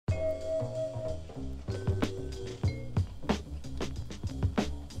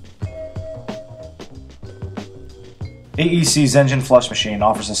AEC's engine flush machine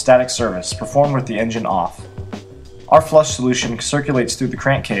offers a static service performed with the engine off. Our flush solution circulates through the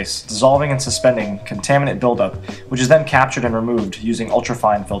crankcase, dissolving and suspending contaminant buildup, which is then captured and removed using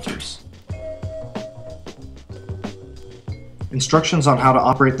ultrafine filters. Instructions on how to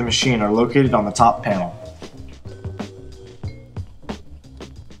operate the machine are located on the top panel.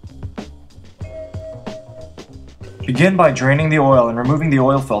 Begin by draining the oil and removing the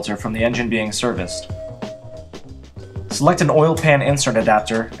oil filter from the engine being serviced. Select an oil pan insert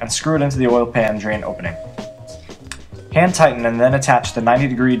adapter and screw it into the oil pan drain opening. Hand tighten and then attach the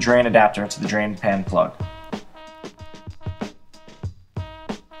 90-degree drain adapter to the drain pan plug.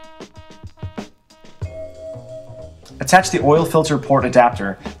 Attach the oil filter port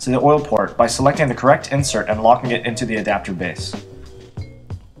adapter to the oil port by selecting the correct insert and locking it into the adapter base.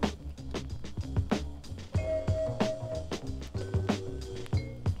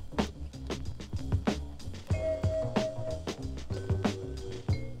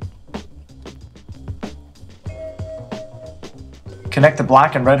 Connect the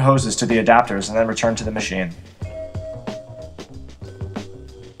black and red hoses to the adapters and then return to the machine.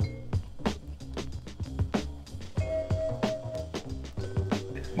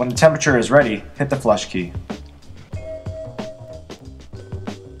 When the temperature is ready, hit the flush key.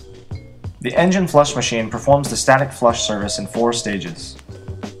 The engine flush machine performs the static flush service in 4 stages.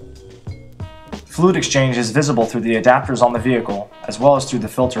 Fluid exchange is visible through the adapters on the vehicle as well as through the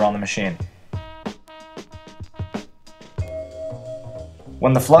filter on the machine.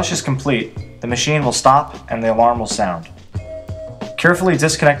 When the flush is complete, the machine will stop and the alarm will sound. Carefully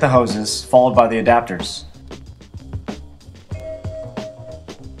disconnect the hoses, followed by the adapters.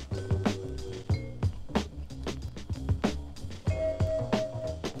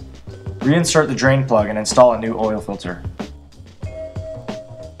 Reinsert the drain plug and install a new oil filter.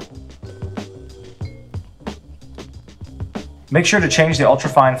 Make sure to change the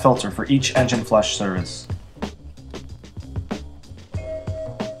ultrafine filter for each engine flush service.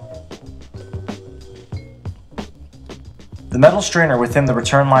 The metal strainer within the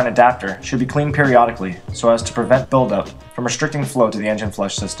return line adapter should be cleaned periodically so as to prevent buildup from restricting flow to the engine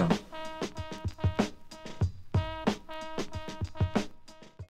flush system.